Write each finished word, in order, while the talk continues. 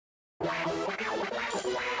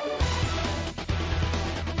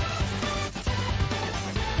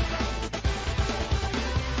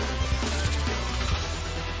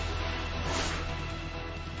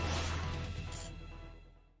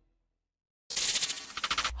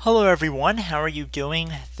Hello everyone, how are you doing?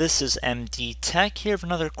 This is MD Tech here with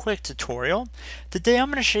another quick tutorial. Today I'm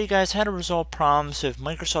going to show you guys how to resolve problems with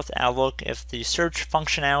Microsoft Outlook if the search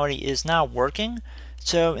functionality is not working.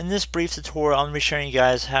 So in this brief tutorial I'm going to be showing you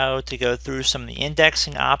guys how to go through some of the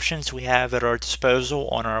indexing options we have at our disposal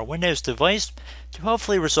on our Windows device to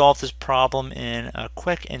hopefully resolve this problem in a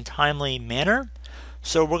quick and timely manner.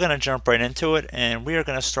 So we're going to jump right into it, and we are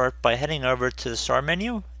going to start by heading over to the Start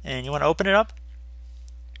menu, and you want to open it up.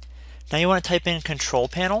 Now you want to type in Control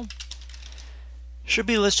Panel. Should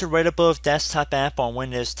be listed right above Desktop App on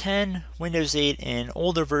Windows 10, Windows 8, and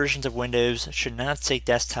older versions of Windows should not say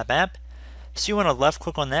Desktop App. So you want to left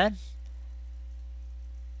click on that.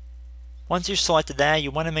 Once you've selected that,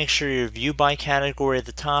 you want to make sure your View By category at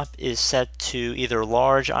the top is set to either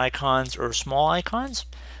large icons or small icons.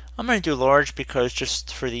 I'm going to do large because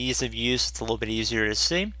just for the ease of use it's a little bit easier to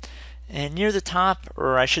see. And near the top,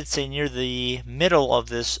 or I should say near the middle of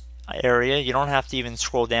this area, you don't have to even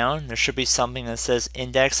scroll down. There should be something that says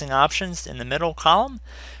indexing options in the middle column.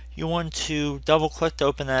 You want to double click to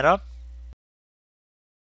open that up.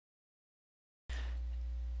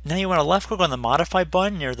 Now you want to left click on the modify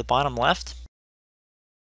button near the bottom left.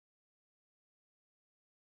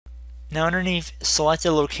 Now underneath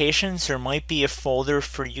selected locations, there might be a folder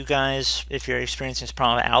for you guys if you're experiencing this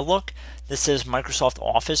problem with Outlook that says Microsoft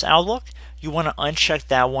Office Outlook. You want to uncheck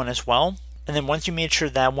that one as well. And then once you make sure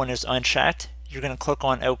that one is unchecked, you're going to click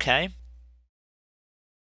on OK.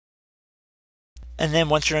 And then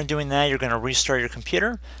once you're done doing that, you're going to restart your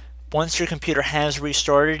computer. Once your computer has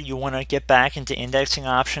restarted, you want to get back into indexing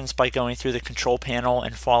options by going through the control panel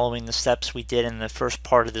and following the steps we did in the first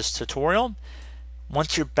part of this tutorial.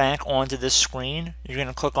 Once you're back onto this screen, you're going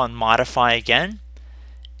to click on Modify again.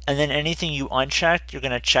 And then anything you unchecked, you're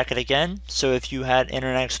going to check it again. So if you had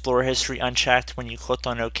Internet Explorer history unchecked when you clicked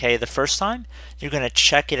on OK the first time, you're going to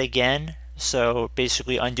check it again. So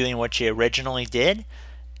basically undoing what you originally did.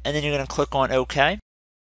 And then you're going to click on OK.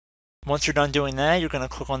 Once you're done doing that, you're going to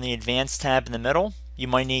click on the Advanced tab in the middle. You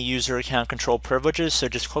might need user account control privileges, so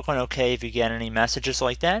just click on OK if you get any messages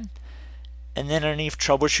like that. And then underneath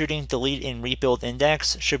Troubleshooting, Delete and Rebuild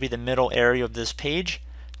Index should be the middle area of this page.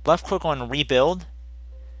 Left click on Rebuild.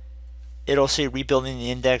 It'll say rebuilding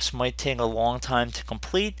the index might take a long time to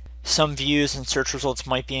complete. Some views and search results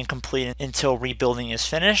might be incomplete until rebuilding is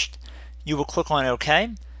finished. You will click on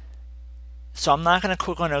OK. So I'm not going to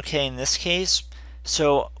click on OK in this case.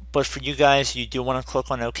 But for you guys, you do want to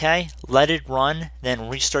click on OK. Let it run, then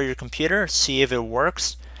restart your computer, see if it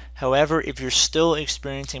works. However, if you're still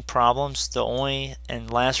experiencing problems, the only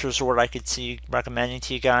and last resort I could see recommending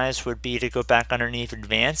to you guys would be to go back underneath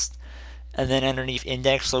Advanced. And then underneath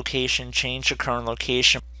Index Location, change the current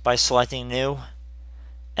location by selecting New.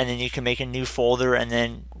 And then you can make a new folder and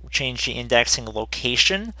then change the indexing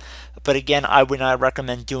location. But again, I would not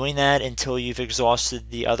recommend doing that until you've exhausted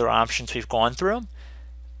the other options we've gone through.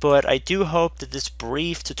 But I do hope that this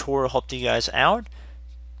brief tutorial helped you guys out.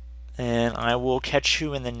 And I will catch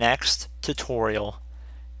you in the next tutorial.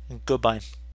 Goodbye.